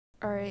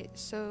Alright,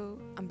 so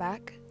I'm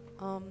back.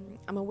 I'm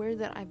aware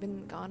that I've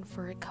been gone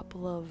for a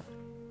couple of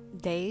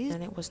days,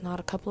 and it was not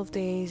a couple of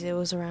days, it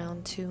was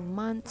around 2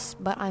 months,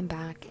 but I'm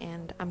back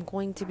and I'm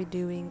going to be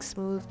doing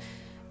smooth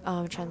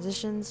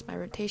transitions, my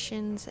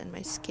rotations, and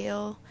my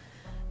scale.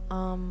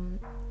 Yeah,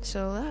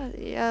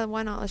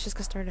 why not? Let's just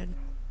get started.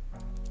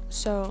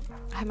 So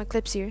I have my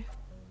clips here.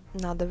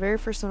 Now the very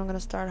first one I'm going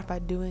to start off by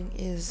doing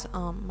is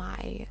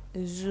my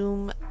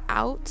zoom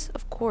out.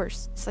 Of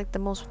course, it's like the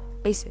most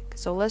basic.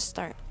 So let's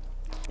start.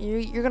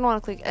 You're going to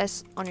want to click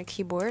S on your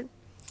keyboard,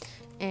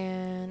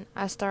 and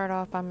I start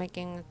off by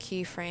making a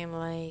keyframe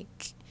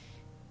like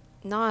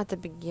not at the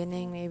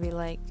beginning, maybe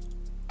like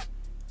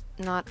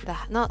not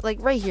like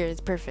right here.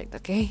 It's perfect.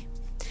 Okay,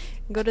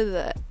 go to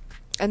the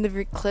end of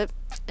your clip,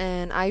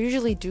 and I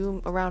usually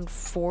do around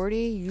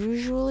 40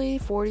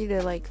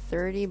 to like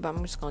 30, but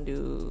I'm just gonna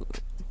do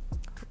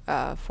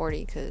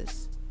 40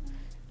 because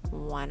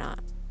why not.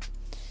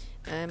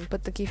 And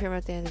put the keyframe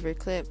at the end of your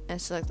clip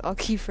and select all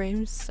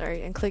keyframes,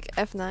 and click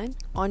F9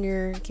 on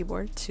your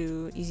keyboard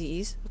to easy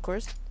ease, of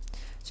course.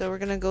 So we're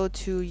gonna go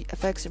to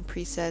effects and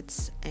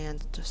presets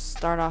and just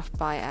start off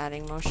by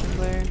adding motion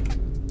blur.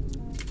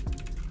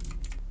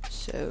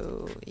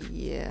 So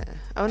yeah,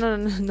 oh no,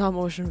 not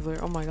motion blur,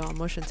 oh my god,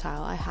 motion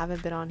tile. I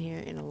haven't been on here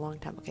in a long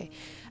time. Okay,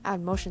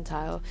 add motion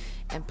tile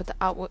and put the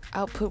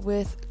output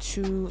width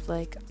to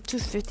like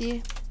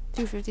 250.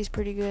 250 is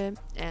pretty good,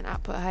 and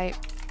output height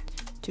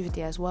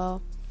 250 as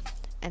well,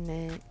 and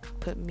then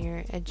put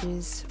mirror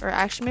edges, or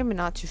actually maybe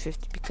not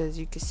 250 because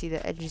you can see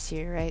the edges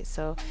here, right?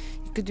 So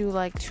you could do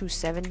like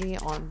 270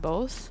 on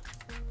both.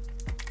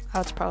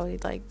 That's probably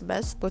like the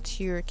best. Go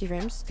to your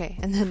keyframes. Okay,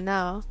 and then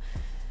now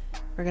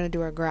we're gonna do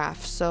our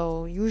graph.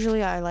 So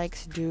usually I like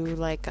to do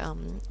like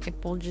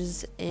it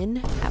bulges in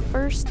at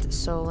first,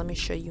 so let me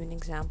show you an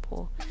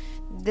example.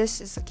 This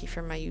is the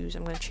keyframe I use.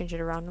 I'm gonna change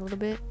it around a little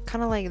bit,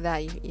 kind of like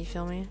that, you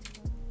feel me?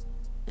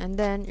 And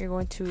then you're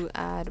going to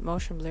add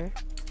motion blur,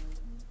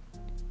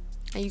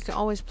 and you can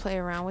always play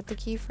around with the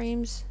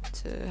keyframes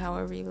to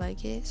however you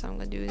like it. So I'm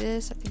gonna do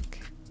this. I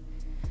think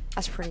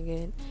that's pretty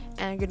good.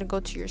 And you're gonna go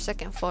to your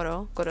second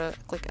photo,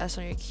 click S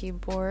on your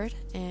keyboard,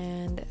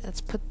 and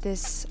let's put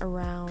this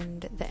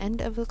around the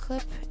end of the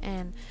clip.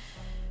 And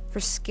for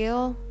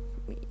scale,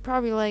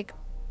 probably like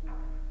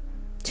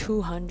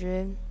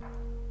 200.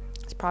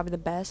 It's probably the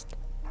best.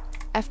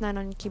 F9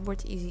 on your keyboard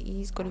to easy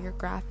ease. Go to your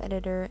graph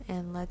editor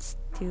and let's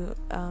do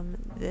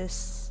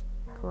this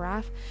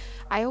graph.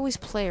 I always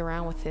play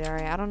around with it,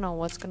 alright? I don't know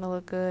what's gonna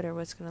look good or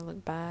what's gonna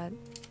look bad.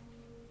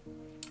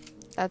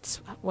 That's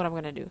what I'm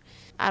gonna do.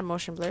 Add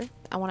motion blur.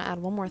 I want to add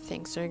one more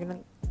thing, so you're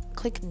gonna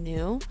click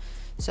new.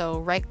 So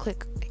right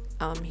click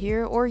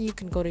here, or you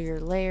can go to your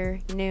layer,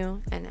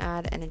 new, and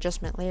add an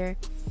adjustment layer.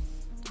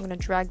 I'm gonna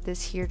drag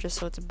this here just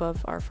so it's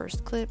above our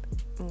first clip.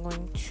 I'm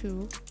going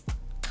to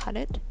cut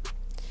it,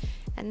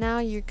 and now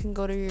you can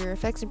go to your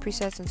effects and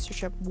presets and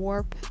search up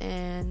warp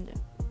and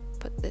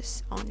put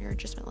this on your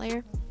adjustment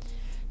layer.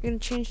 You're gonna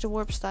change the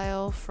warp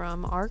style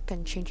from arc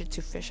and change it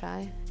to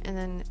fisheye, and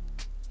then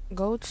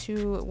go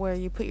to where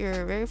you put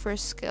your very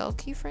first scale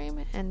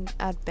keyframe and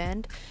add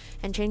bend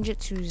and change it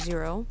to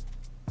 0,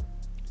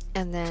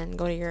 and then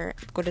go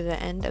to the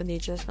end of the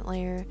adjustment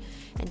layer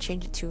and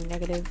change it to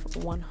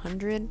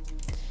 -100,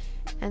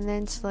 and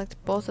then select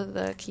both of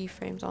the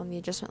keyframes on the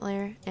adjustment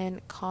layer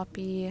and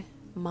copy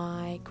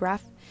my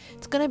graph.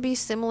 It's gonna be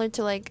similar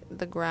to like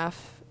the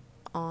graph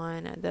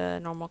on the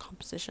normal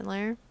composition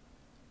layer,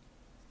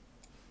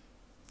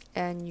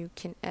 and you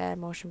can add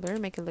motion blur,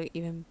 make it look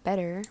even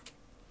better.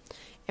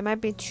 It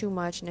might be too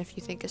much, and if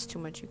you think it's too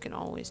much, you can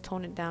always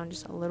tone it down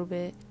just a little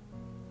bit.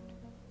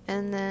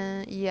 And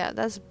then yeah,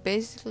 that's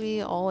basically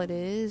all it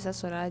is.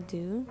 That's what I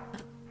do.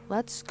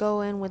 Let's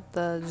go in with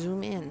the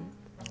zoom in.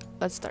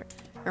 Let's start.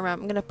 Remember,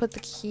 I'm gonna put the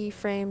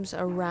keyframes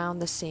around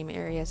the same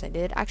area as I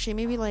did. Actually,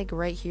 maybe like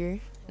right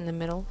here in the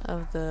middle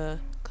of the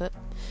clip,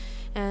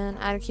 and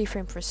add a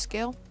keyframe for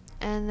scale,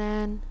 and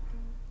then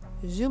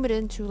zoom it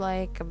into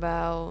like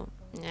about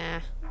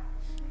I'm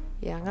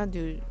gonna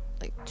do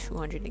like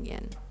 200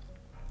 again,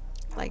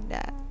 like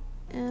that.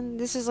 And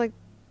this is like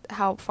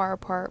how far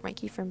apart my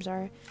keyframes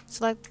are.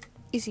 Select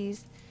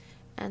easies,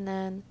 and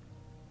then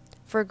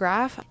for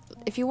graph,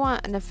 if you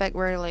want an effect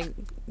where it like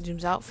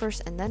zooms out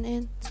first and then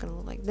in, it's gonna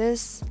look like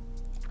this.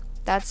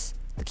 That's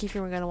the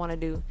keyframe we're gonna want to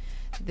do.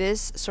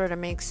 This sort of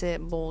makes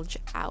it bulge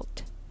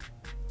out.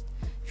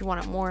 If you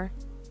want it more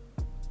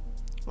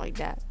like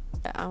that,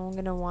 I'm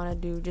gonna want to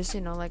do just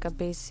like a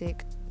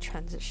basic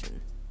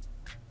transition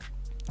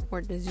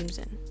where it zooms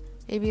in,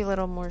 maybe a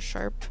little more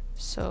sharp,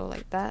 so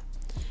like that.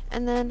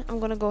 And then I'm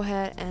gonna go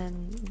ahead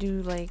and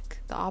do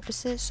like the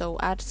opposite, so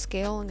add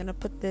scale. I'm gonna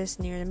put this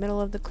near the middle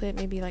of the clip,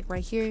 maybe like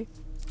right here.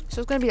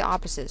 So it's gonna be the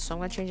opposite, so I'm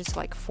gonna change it to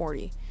like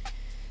 40.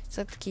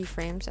 Select the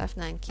keyframes,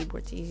 F9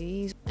 keyboard to easy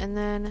ease, and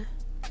then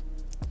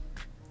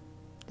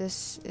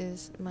this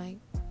is my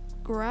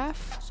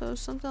graph, so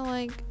something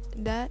like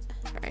that.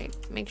 Alright,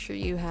 make sure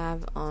you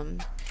have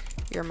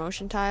your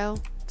motion tile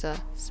to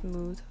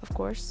smooth, of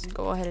course.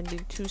 Go ahead and do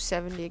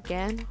 270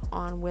 again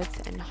on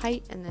width and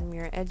height, and then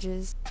mirror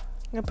edges. I'm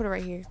gonna put it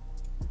right here.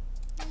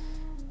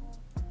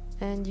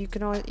 And you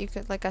could,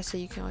 like I said,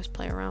 you can always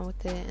play around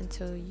with it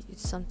until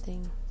it's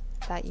something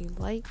that you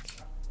like.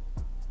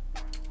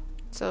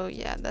 So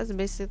yeah, that's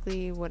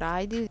basically what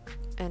I do.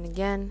 And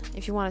again,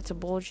 if you want it to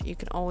bulge, you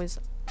can always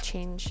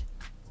change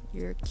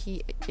your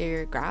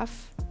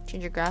graph.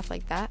 Change your graph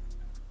like that.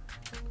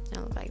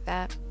 And look like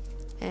that.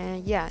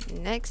 And yeah,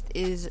 next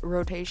is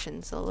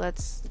rotation. So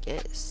let's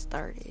get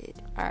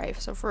started.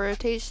 Alright, so for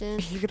rotation,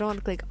 you're gonna want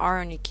to click R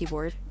on your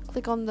keyboard.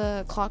 Click on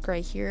the clock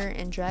right here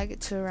and drag it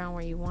to around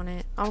where you want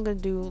it. I'm gonna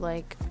do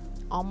like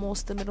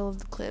almost the middle of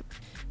the clip.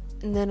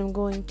 And then I'm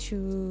going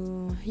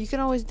to, you can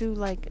always do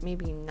like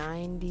maybe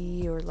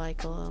 90 or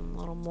like a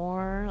little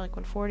more, like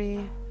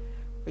 140.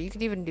 Or you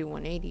could even do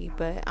 180,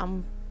 but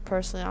I'm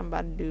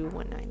about to do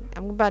 190.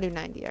 I'm about to do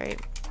 90,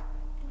 alright?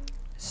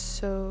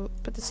 So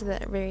put this to the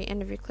very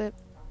end of your clip.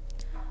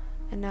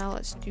 And now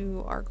let's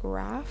do our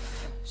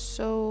graph.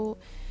 So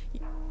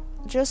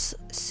just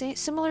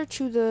similar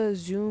to the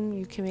zoom,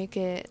 you can make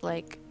it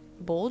like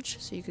bulge.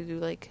 So you could do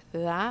like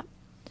that.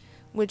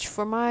 Which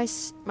for my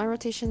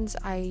rotations,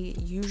 I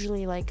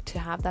usually like to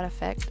have that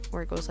effect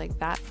where it goes like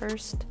that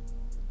first.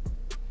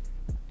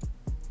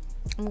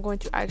 I'm going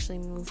to actually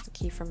move the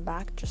keyframe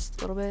back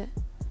just a little bit.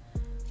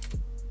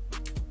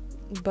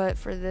 But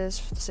for the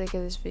sake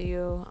of this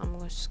video, I'm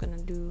just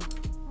gonna do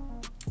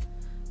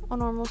a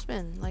normal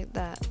spin like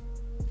that.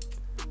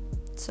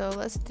 So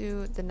let's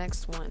do the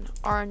next one.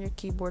 R on your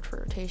keyboard for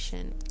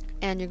rotation.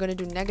 And you're gonna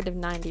do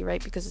 -90,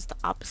 right? Because it's the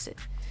opposite.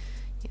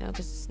 You know,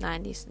 because it's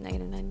 90, so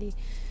 -90.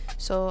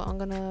 So I'm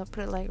gonna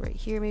put it like right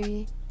here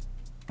maybe.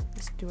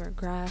 Let's do our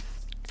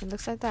graph. It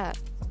looks like that.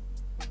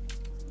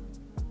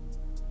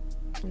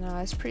 No,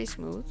 it's pretty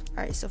smooth.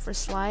 Alright, so for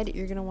slide,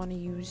 you're gonna want to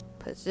use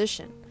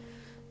position.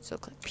 So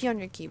click P on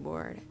your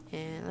keyboard,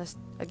 and let's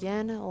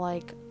again,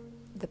 like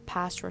the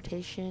past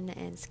rotation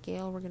and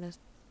scale, we're gonna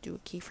do a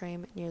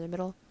keyframe near the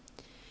middle.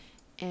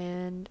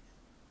 And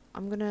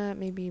I'm gonna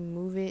maybe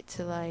move it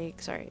to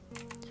like right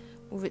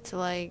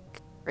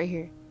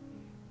here.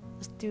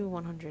 Let's do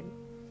 100.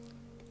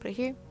 Put it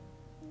here,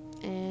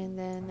 and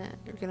then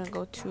you're gonna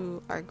go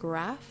to our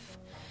graph,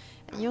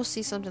 and you'll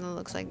see something that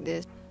looks like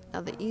this.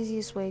 Now the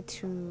easiest way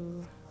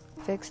to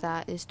fix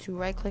that is to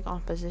right click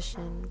on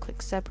position,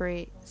 click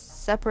separate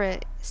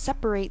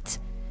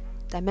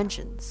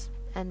dimensions,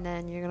 and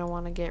then you're gonna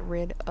want to get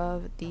rid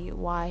of the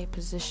Y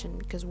position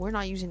because we're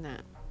not using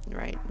that,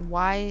 right?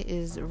 Y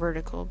is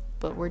vertical,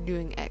 but we're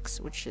doing X,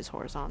 which is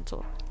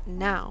horizontal.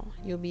 Now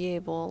you'll be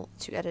able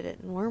to edit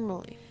it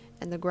normally,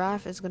 and the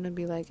graph is gonna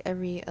be like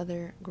every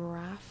other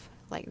graph,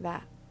 like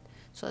that.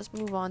 So let's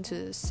move on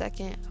to the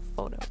second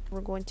photo.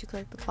 We're going to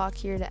click the clock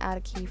here to add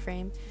a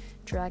keyframe,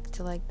 drag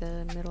to like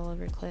the middle of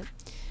your clip,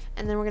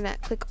 and then we're gonna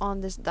click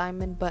on this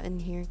diamond button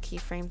here,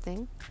 keyframe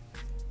thing.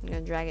 I'm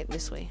gonna drag it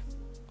this way,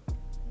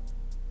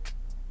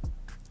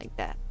 like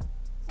that.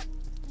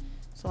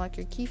 Select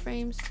your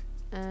keyframes,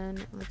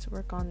 and let's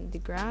work on the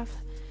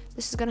graph.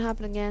 This is gonna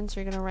happen again, so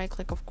you're gonna right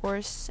click, of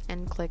course,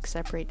 and click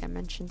separate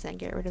dimensions and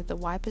get rid of the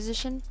Y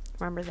position.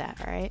 Remember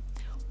that, alright?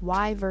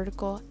 Y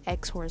vertical,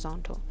 X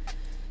horizontal.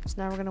 So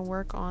now we're gonna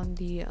work on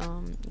the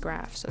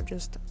graph. So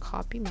just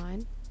copy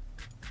mine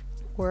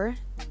or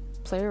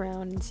play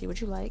around and see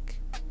what you like.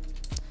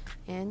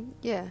 And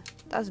yeah,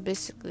 that's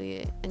basically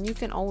it. And you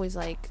can always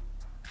like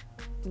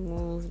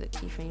move the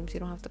keyframes. You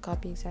don't have to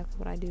copy exactly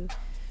what I do.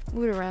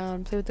 Move it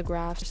around, play with the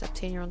graph, just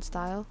obtain your own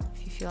style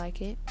if you feel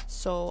like it.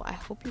 So I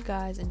hope you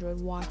guys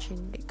enjoyed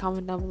watching.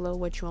 Comment down below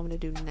what you want me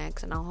to do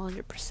next, and I'll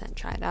 100%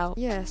 try it out.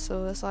 Yeah,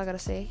 so that's all I gotta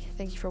say.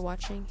 Thank you for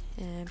watching,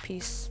 and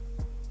peace.